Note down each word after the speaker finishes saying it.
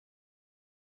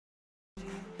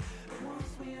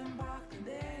we embark, and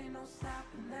there ain't no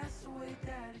stopping. That's the way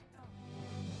that it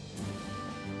goes.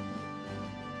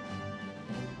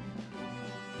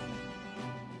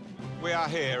 We are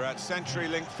here at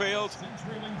CenturyLink Field,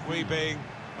 we being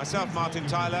myself, Martin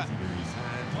Tyler,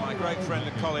 and my great friend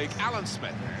and colleague, Alan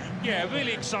Smith. Yeah,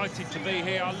 really excited to be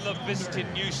here. I love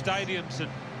visiting new stadiums, and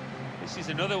this is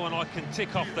another one I can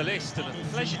tick off the list, and a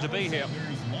pleasure to be here.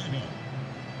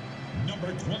 Number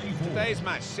 24. Today's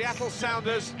match, Seattle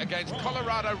Sounders against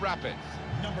Colorado Rapids.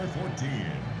 Number 14.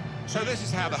 So this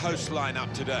is how the hosts line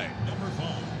up today. Number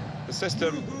 5. The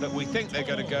system that we think they're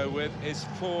going to go with is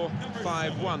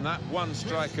 4-5-1. That one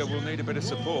striker will need a bit of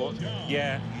support.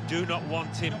 Yeah, you do not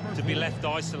want him to be left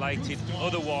isolated,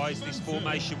 otherwise this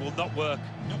formation will not work.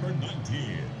 Number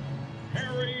 19,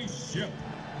 Harry Ship.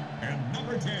 And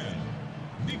number 10,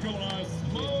 Nicolas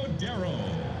Lodero.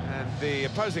 And the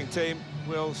opposing team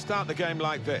will start the game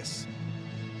like this.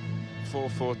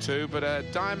 4-4-2, but a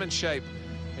diamond shape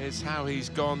is how he's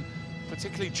gone,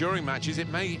 particularly during matches. It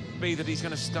may be that he's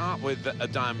going to start with a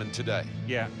diamond today.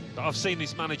 Yeah, but I've seen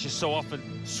this manager so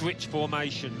often switch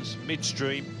formations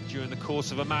midstream during the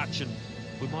course of a match, and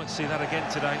we might see that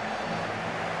again today.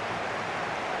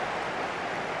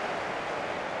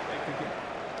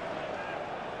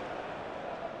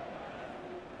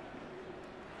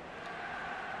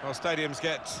 Well, stadiums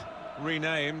get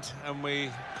renamed, and we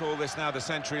call this now the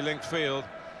CenturyLink Field.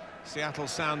 Seattle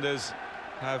Sounders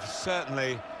have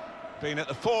certainly been at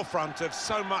the forefront of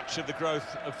so much of the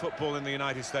growth of football in the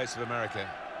United States of America.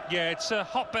 Yeah, it's a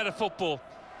hotbed of football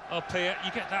up here.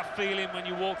 You get that feeling when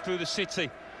you walk through the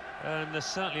city, and there's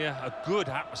certainly a good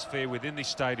atmosphere within this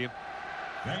stadium.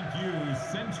 Thank you,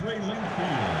 CenturyLink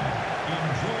Field.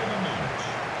 Enjoy the match.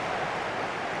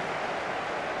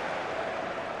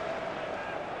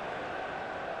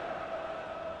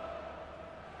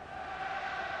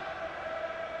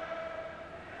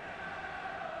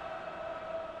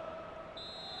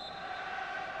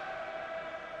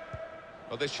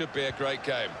 Well, this should be a great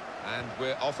game, and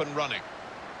we're off and running.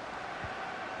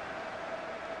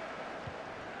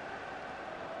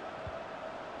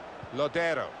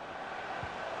 Lodero.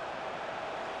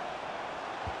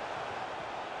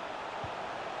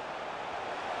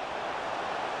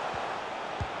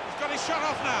 He's got his shot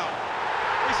off now.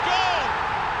 He's gone!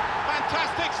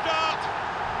 Fantastic start.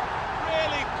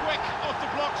 Really quick off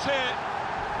the blocks here,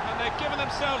 and they've given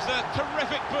themselves a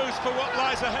terrific boost for what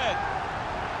lies ahead.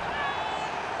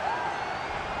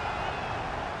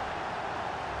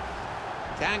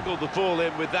 Angled the ball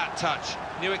in with that touch,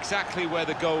 knew exactly where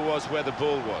the goal was, where the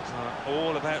ball was.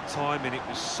 All about timing. It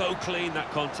was so clean,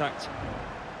 that contact.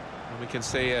 And we can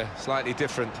see a slightly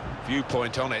different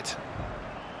viewpoint on it.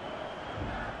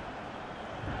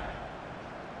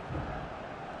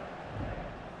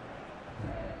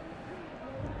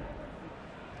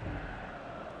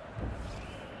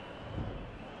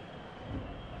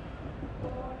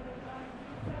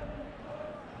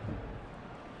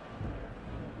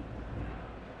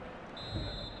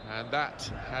 And that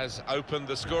has opened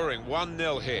the scoring.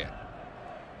 1-0 here.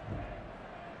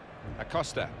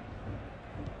 Acosta.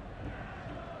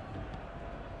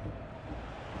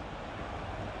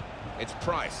 It's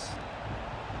Price.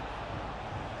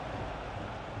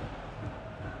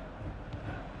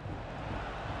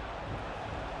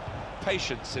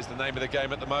 Patience is the name of the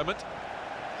game at the moment.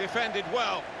 Defended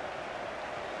well.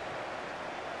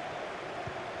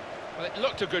 Well, it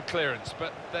looked a good clearance,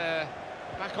 but they're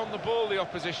back on the ball, the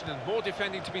opposition, and more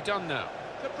defending to be done now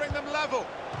to bring them level.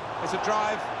 There's a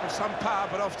drive of some power,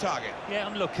 but off target. Yeah,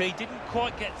 unlucky. Didn't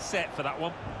quite get set for that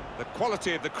one. The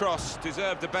quality of the cross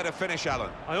deserved a better finish,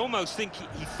 Alan. I almost think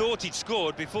he thought he'd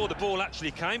scored before the ball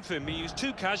actually came for him. He was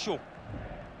too casual.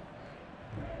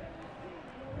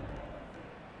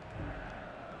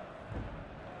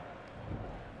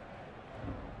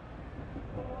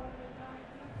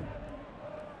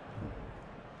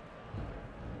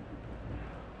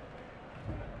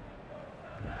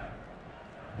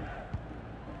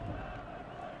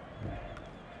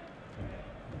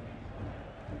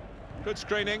 Good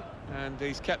screening, and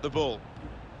he's kept the ball.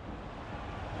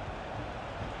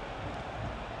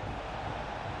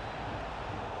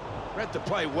 Read the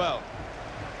play well.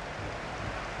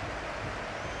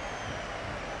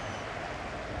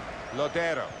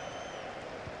 Lodero.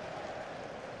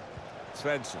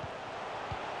 Svensson.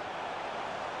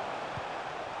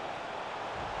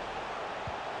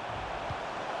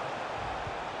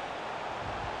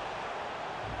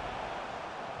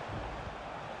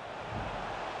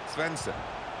 Svensson.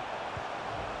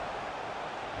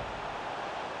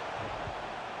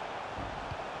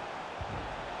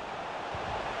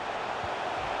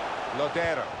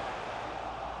 Lodero.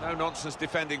 No nonsense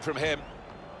defending from him.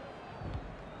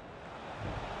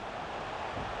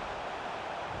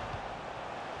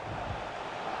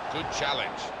 Good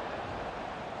challenge.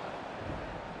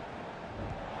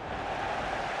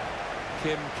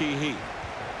 Kim Ki-hee.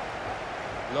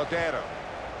 Lodero.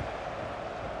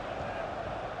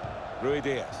 Rui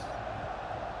Diaz.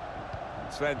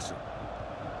 Svensson.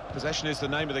 Possession is the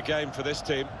name of the game for this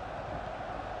team.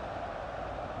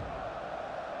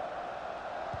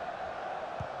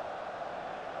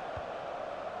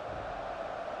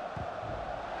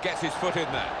 Gets his foot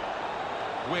in there.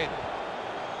 Win.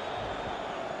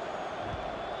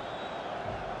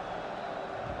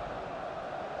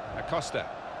 Acosta.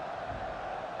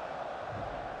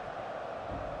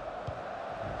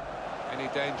 Any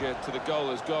danger to the goal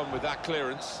has gone with that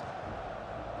clearance.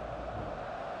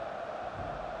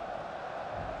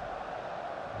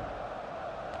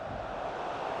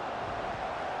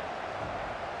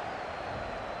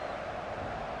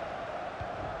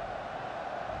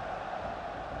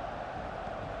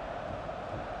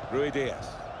 Rui Diaz.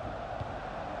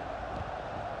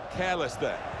 Careless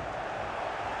there.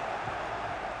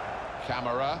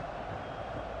 Camera.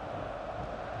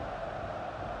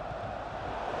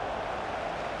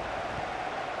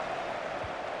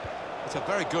 It's a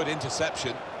very good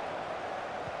interception.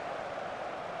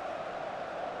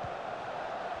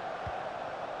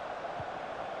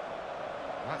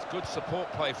 That's good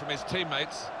support play from his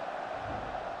teammates.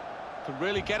 Can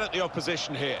really get at the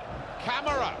opposition here.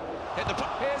 Camera. Hit the...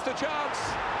 Here's the chance.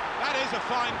 That is a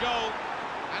fine goal.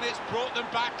 And it's brought them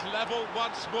back level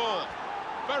once more.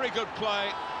 Very good play.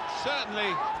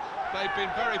 Certainly, they've been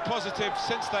very positive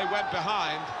since they went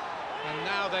behind. And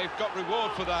now they've got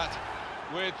reward for that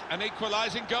with an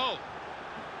equalising goal.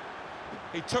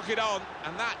 He took it on,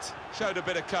 and that showed a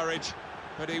bit of courage.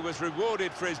 But he was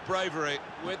rewarded for his bravery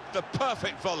with the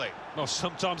perfect volley. Well,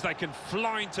 sometimes they can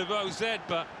fly into Rose Ed,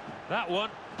 but that one,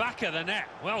 back of the net.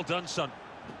 Well done, son.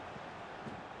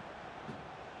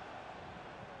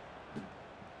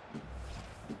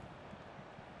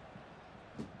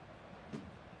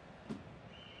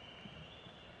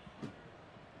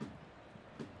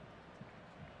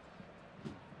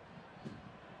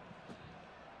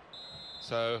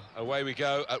 So away we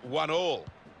go at 1-1.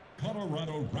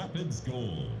 Colorado Rapids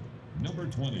goal. Number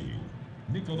 20,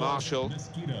 Nicolas Marshall.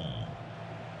 Mesquita.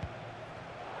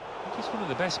 He's one of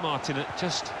the best, Martin, at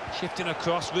just shifting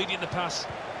across, reading the pass.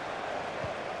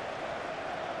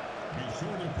 Be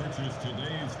sure to purchase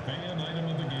today's fan item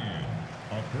of the game.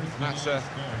 That's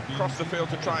across the field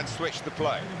to try and switch the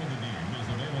play. Item of the game is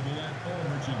available at all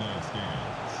merchandise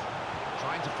stands.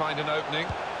 Trying to find an opening.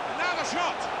 And now the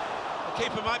shot! The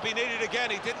keeper might be needed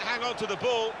again. He didn't hang on to the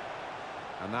ball.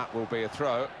 And that will be a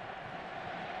throw.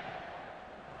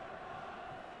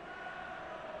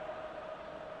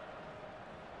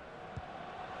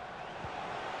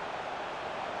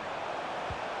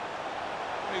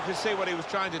 You can see what he was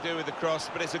trying to do with the cross,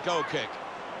 but it's a goal kick.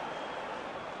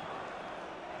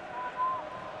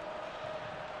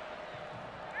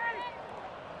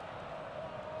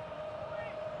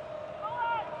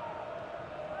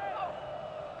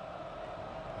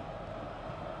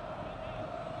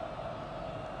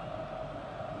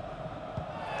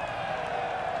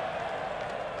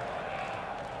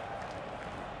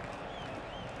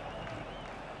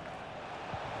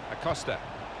 Acosta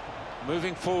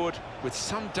moving forward with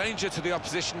some danger to the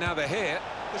opposition. Now they're here.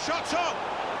 The shot's on.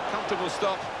 Comfortable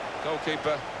stop.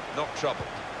 Goalkeeper not troubled.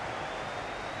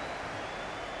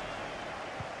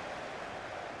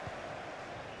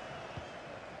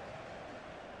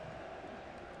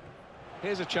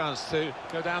 Here's a chance to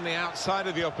go down the outside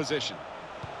of the opposition.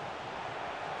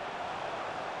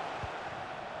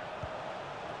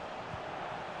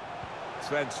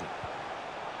 Svensson.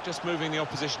 Just moving the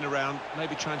opposition around,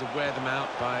 maybe trying to wear them out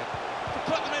by... to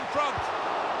put them in front!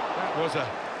 That was a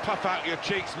puff out your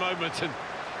cheeks moment, and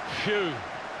phew,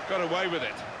 got away with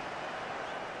it.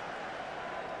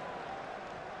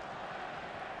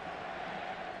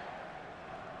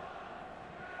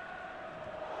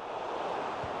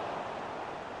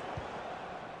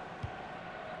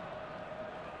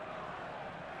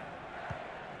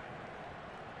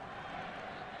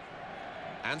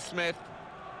 And Smith.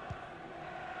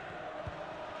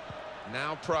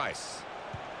 Now Price.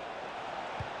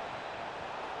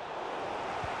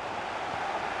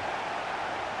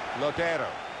 Lodero.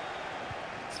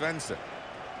 Svensson.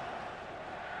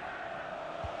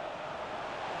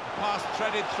 Pass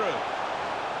threaded through.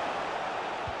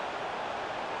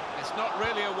 It's not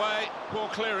really away. Poor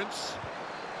clearance.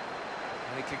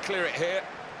 And he can clear it here.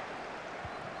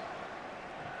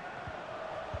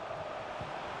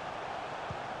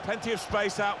 Plenty of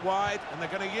space out wide, and they're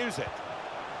going to use it.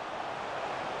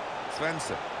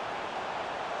 Svensson.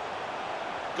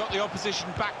 Got the opposition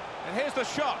back, and here's the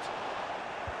shot.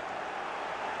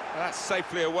 That's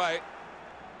safely away.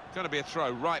 Going to be a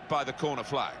throw right by the corner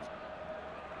flag.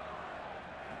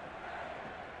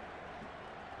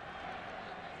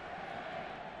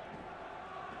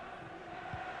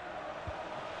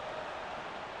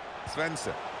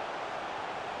 Svensson.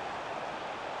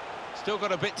 Still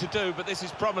got a bit to do, but this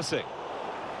is promising.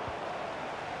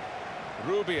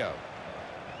 Rubio.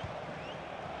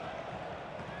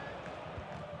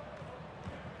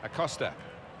 Acosta.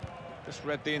 Just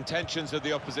read the intentions of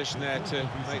the opposition there to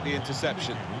make the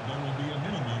interception.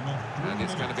 And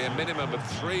it's going to be a minimum of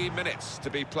 3 minutes to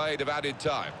be played of added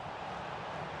time.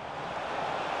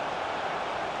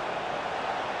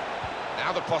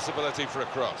 Now the possibility for a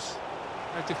cross.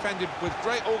 They've defended with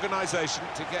great organisation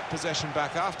to get possession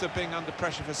back after being under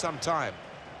pressure for some time.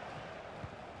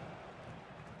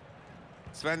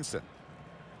 Svensson.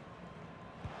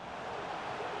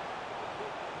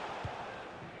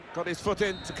 Got his foot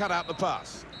in to cut out the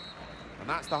pass. And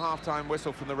that's the half-time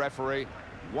whistle from the referee.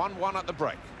 1-1 at the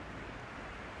break.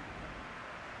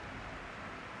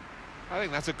 I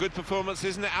think that's a good performance,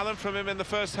 isn't it, Alan, from him in the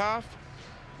first half?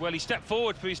 Well, he stepped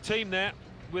forward for his team there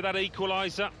with that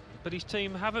equaliser, but his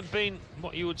team haven't been,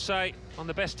 what you would say, on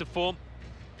the best of form.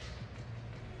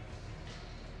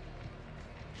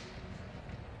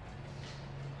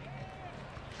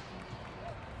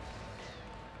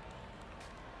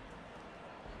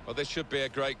 Well, this should be a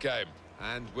great game,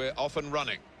 and we're off and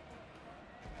running.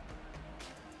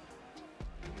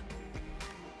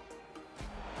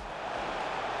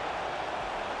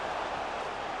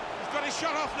 He's got his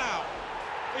shot off now.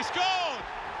 He scored!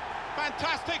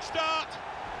 Fantastic start.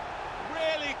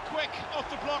 Really quick off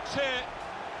the blocks here,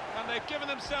 and they've given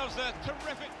themselves a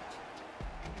terrific...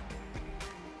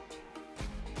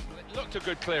 Well, it looked a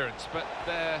good clearance, but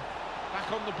they're back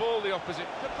on the ball, the opposite,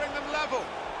 to bring them level.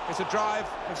 It's a drive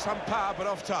with some power, but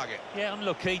off target. Yeah,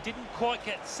 unlucky. Didn't quite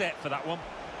get set for that one.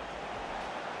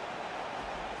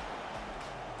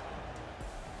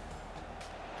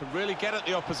 Can really get at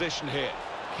the opposition here.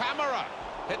 Camera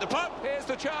hit the pump. Here's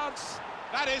the chance.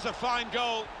 That is a fine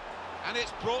goal, and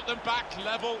it's brought them back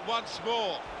level once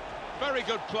more. Very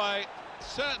good play.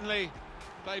 Certainly,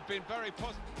 they've been very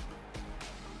positive.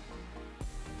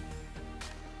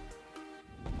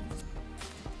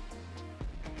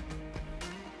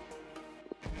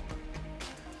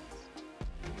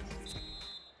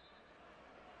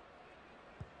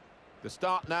 The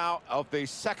start now of the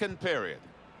second period.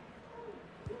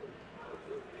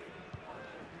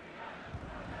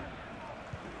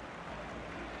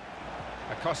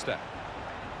 Acosta.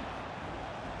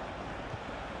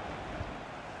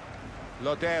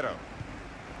 Lodero.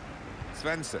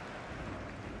 Svensson.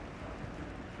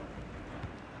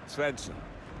 Svensson.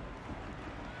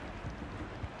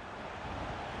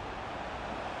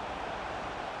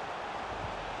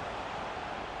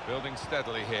 Building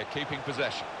steadily here, keeping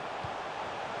possession.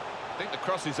 I think the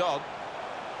cross is on.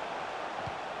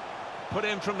 Put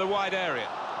in from the wide area.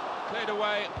 Cleared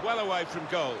away, well away from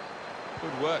goal.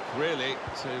 Good work, really,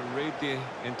 to read the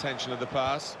intention of the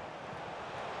pass.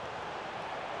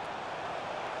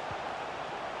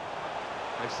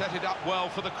 They've set it up well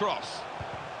for the cross.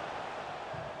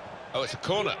 Oh, it's a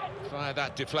corner via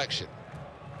that deflection.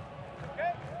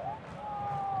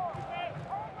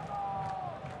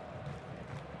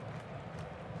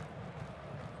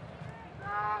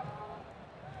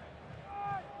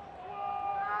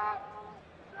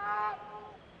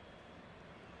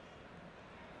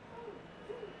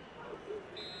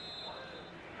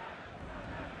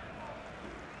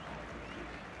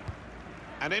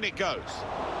 And in it goes.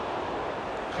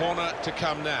 Corner to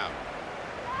come now.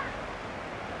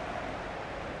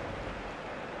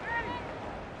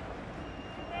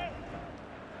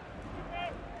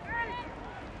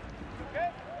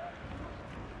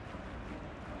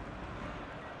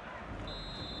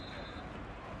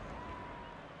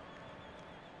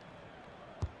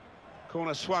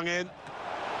 Corner swung in.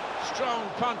 Strong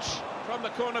punch from the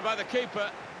corner by the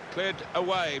keeper. Cleared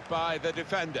away by the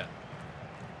defender.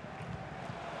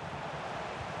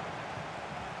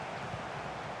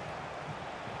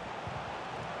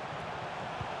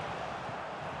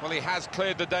 Well, he has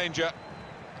cleared the danger.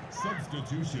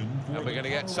 Substitution for and we're going to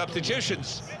get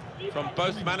substitutions from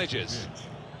both managers.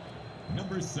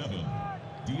 Number 7,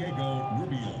 Diego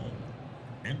Rubio.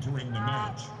 Entering the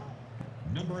match,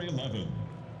 number 11,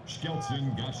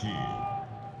 Skelton Gashi.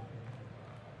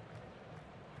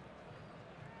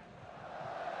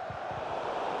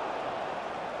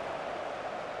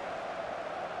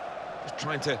 Just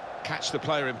trying to catch the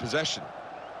player in possession.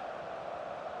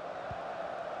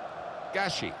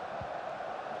 Gashi.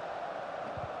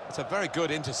 It's a very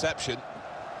good interception.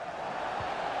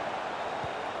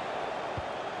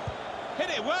 Hit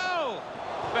it well!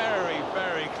 Very,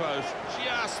 very close.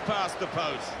 Just past the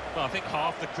post. Well, I think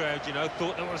half the crowd, you know,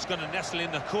 thought that was going to nestle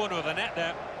in the corner of the net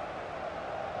there.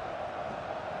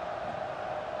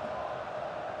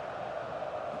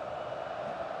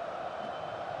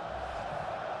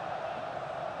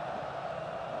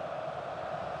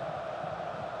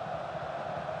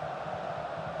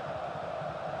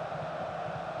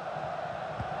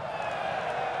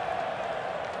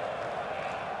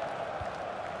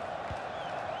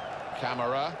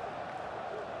 Camera.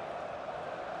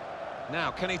 Now,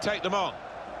 can he take them on?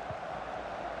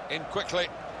 In quickly.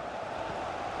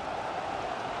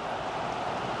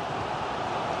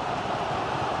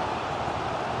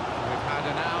 We've had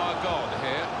an hour gone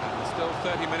here, and still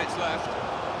 30 minutes left.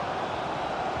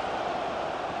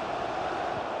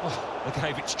 Oh, they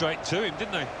gave it straight to him,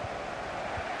 didn't they?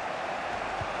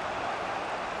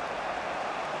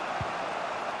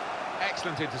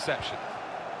 Excellent interception.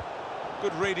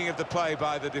 Good reading of the play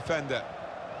by the defender.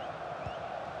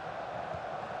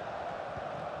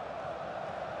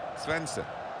 Svensson.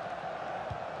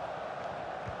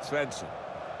 Svensson.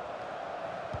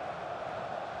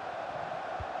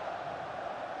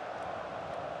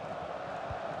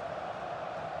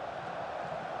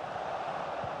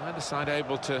 Neither side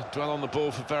able to dwell on the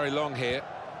ball for very long here.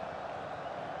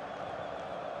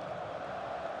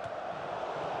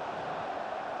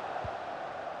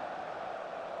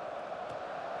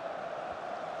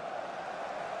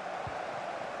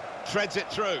 Threads it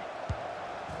through.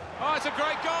 Oh, it's a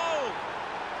great goal!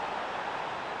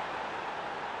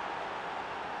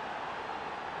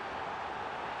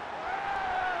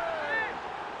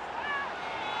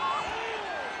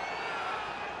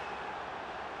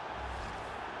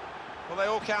 Well, they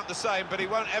all count the same, but he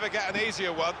won't ever get an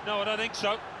easier one. No, I don't think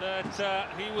so. But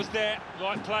he was there,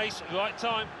 right place, right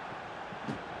time.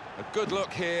 A good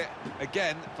look here,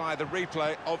 again, via the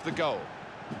replay of the goal.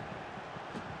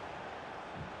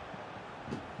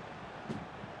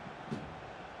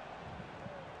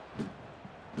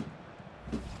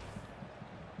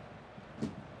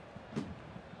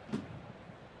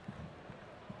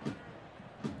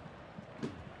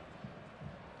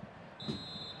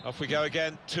 Off we go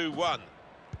again, 2-1.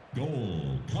 Goal,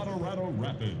 Colorado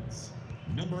Rapids.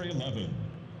 Number 11,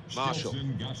 Marshall.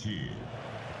 Gashi.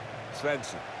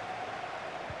 Svensson.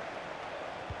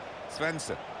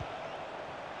 Svensson.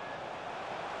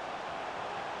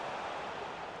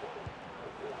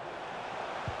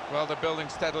 Well, they're building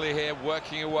steadily here,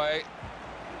 working away.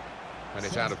 And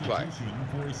it's out of play.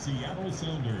 For Seattle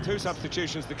Sounders. 2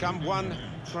 substitutions to come, 1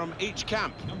 from each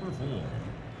camp. Number 4,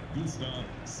 Gustav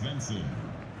Svensson.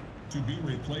 To be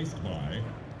replaced by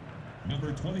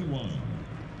number 21,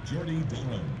 Jordy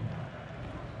Dillon.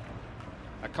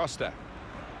 Acosta.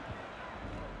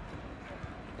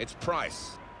 It's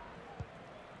Price.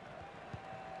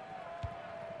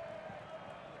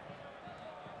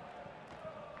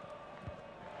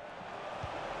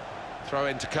 Throw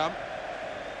in to come.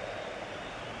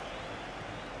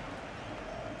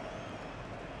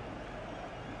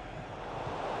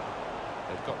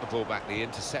 They've got the ball back, the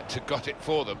interceptor got it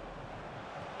for them.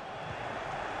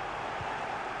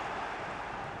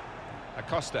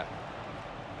 Acosta.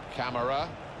 Camera.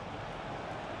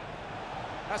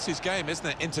 That's his game, isn't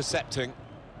it? Intercepting.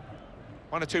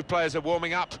 1 or 2 players are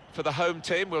warming up for the home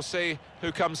team. We'll see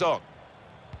who comes on.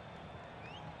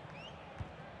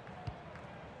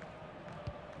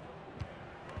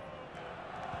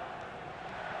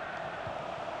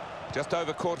 Just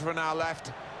over quarter of an hour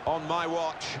left on my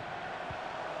watch.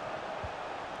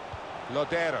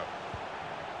 Lodero.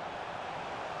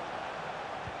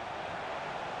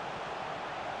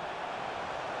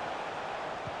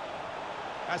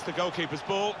 That's the goalkeeper's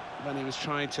ball. When he was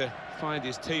trying to find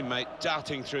his teammate,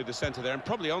 darting through the centre there, and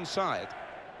probably onside.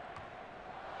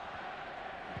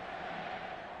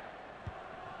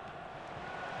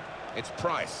 It's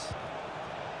Price.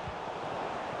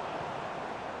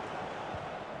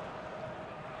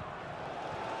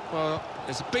 Well,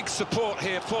 there's a big support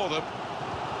here for them.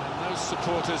 And those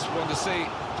supporters want to see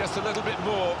just a little bit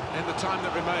more in the time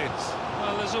that remains.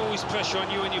 Well, there's always pressure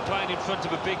on you when you're playing in front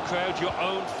of a big crowd, your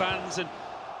own fans, and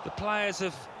the players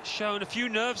have shown a few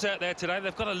nerves out there today.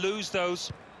 They've got to lose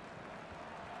those.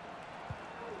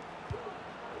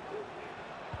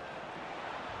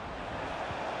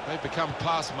 They've become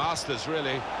past masters,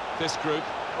 really, this group.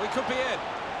 Oh, he could be in.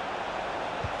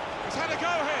 He's had a go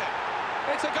here.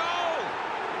 It's a goal!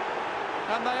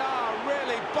 And they are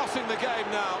really bossing the game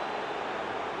now.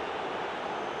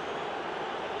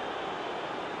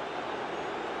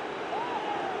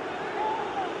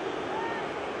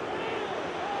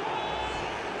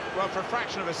 Well, for a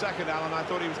fraction of a second, Alan, I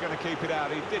thought he was going to keep it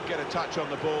out. He did get a touch on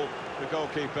the ball, the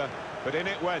goalkeeper, but in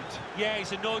it went. Yeah,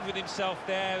 he's annoyed with himself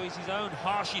there. He's his own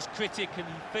harshest critic and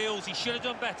he feels he should have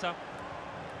done better.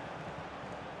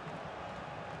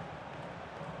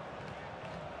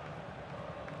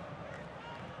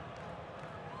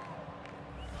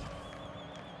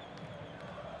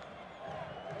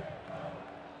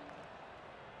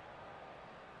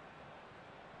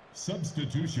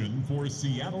 Substitution for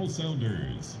Seattle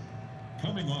Sounders.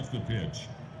 Coming off the pitch,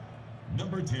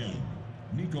 number 10,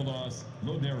 Nicolas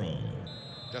Lodero.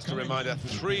 Just a reminder,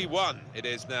 3-1 it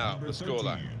is now, the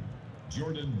scoreline.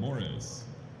 Jordan Morris.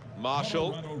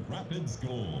 Marshall. Colorado Rapids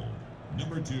goal.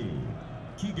 Number 2,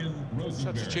 Keegan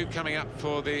Rosenberg. Substitute coming up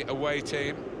for the away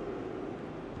team.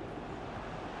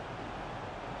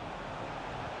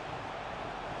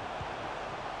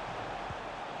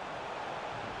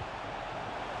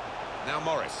 Now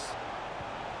Morris.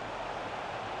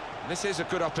 This is a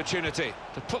good opportunity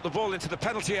to put the ball into the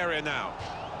penalty area now.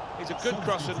 He's a good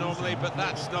crosser normally, but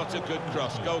that's not a good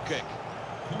cross. Goal kick.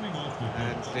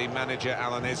 And the manager,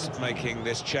 Alan, is making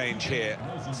this change here.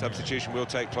 Substitution will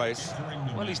take place.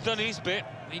 Well, he's done his bit.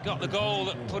 He got the goal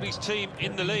that put his team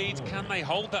in the lead. Can they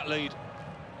hold that lead?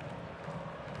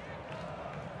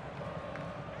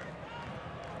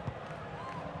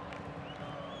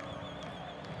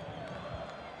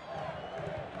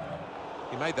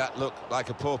 He made that look like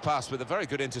a poor pass with a very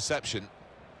good interception.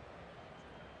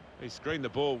 He screened the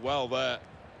ball well there.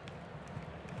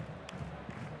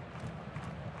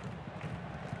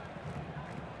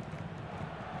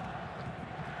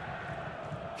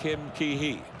 Kim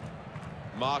Ki-hee.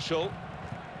 Marshall.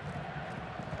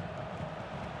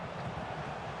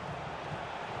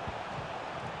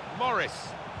 Morris.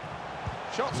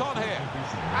 Shots on here.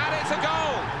 And it's a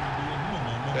goal!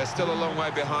 They're still a long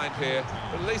way behind here,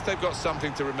 but at least they've got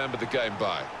something to remember the game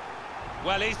by.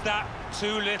 Well, is that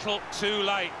too little, too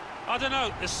late? I don't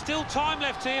know. There's still time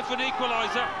left here for an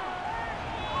equaliser.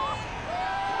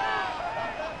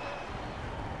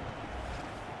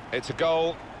 It's a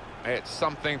goal. It's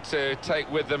something to take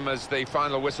with them as the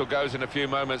final whistle goes in a few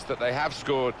moments, that they have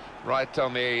scored right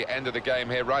on the end of the game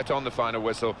here, right on the final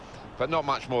whistle, but not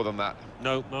much more than that.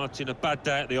 No, Martin, a bad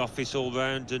day at the office all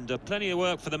round, and plenty of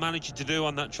work for the manager to do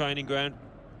on that training ground.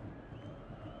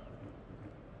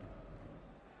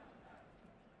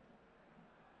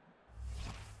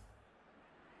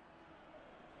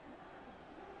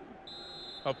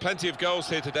 Oh, plenty of goals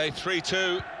here today,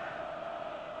 3-2.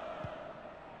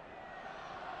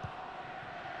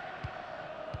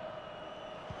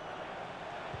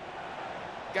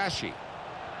 Gashi.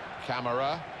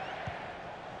 Camera.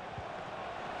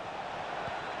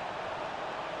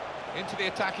 Into the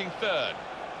attacking third.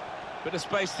 Bit of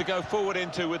space to go forward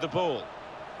into with the ball.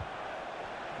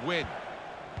 Win.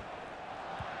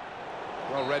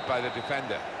 Well read by the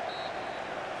defender.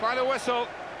 Final whistle.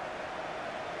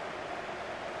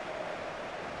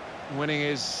 Winning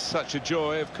is such a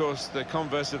joy. Of course, the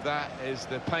converse of that is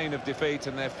the pain of defeat,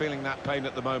 and they're feeling that pain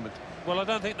at the moment. Well, I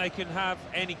don't think they can have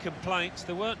any complaints.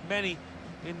 There weren't many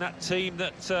in that team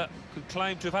that could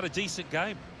claim to have had a decent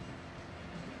game.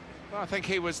 Well, I think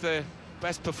he was the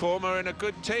best performer in a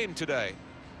good team today.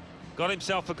 Got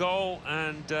himself a goal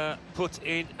and put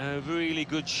in a really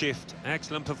good shift.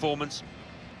 Excellent performance.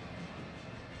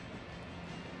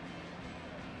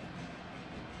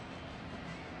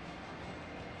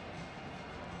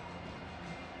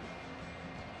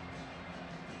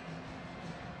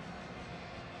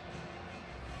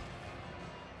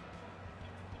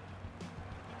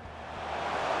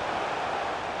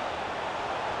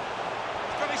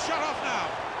 Shut off now.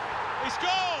 He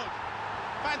scored.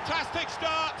 Fantastic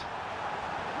start.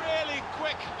 Really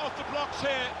quick off the blocks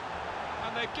here,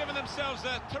 and they've given themselves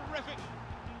a terrific.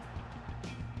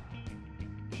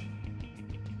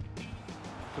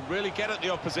 Can really get at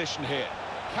the opposition here.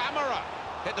 Camera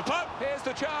hit the post. Here's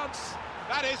the chance.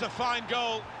 That is a fine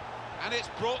goal, and it's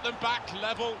brought them back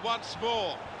level once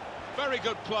more. Very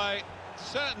good play.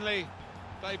 Certainly,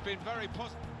 they've been very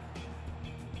positive.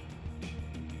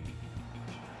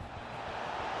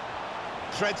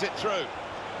 Threads it through.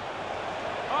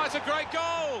 Oh, it's a great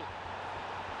goal!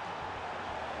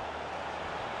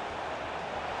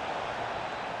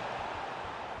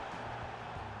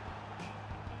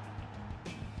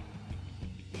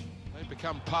 They've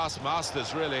become past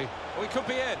masters, really. Oh, he could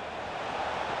be in.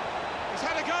 He's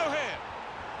had a go here.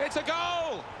 It's a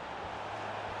goal!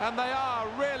 And they are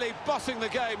really bossing the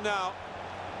game now.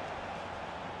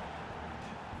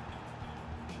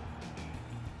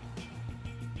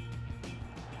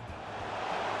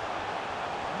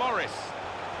 Morris.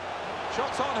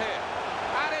 Shots on here.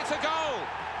 And it's a goal!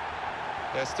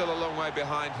 They're still a long way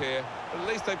behind here, but at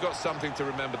least they've got something to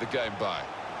remember the game by.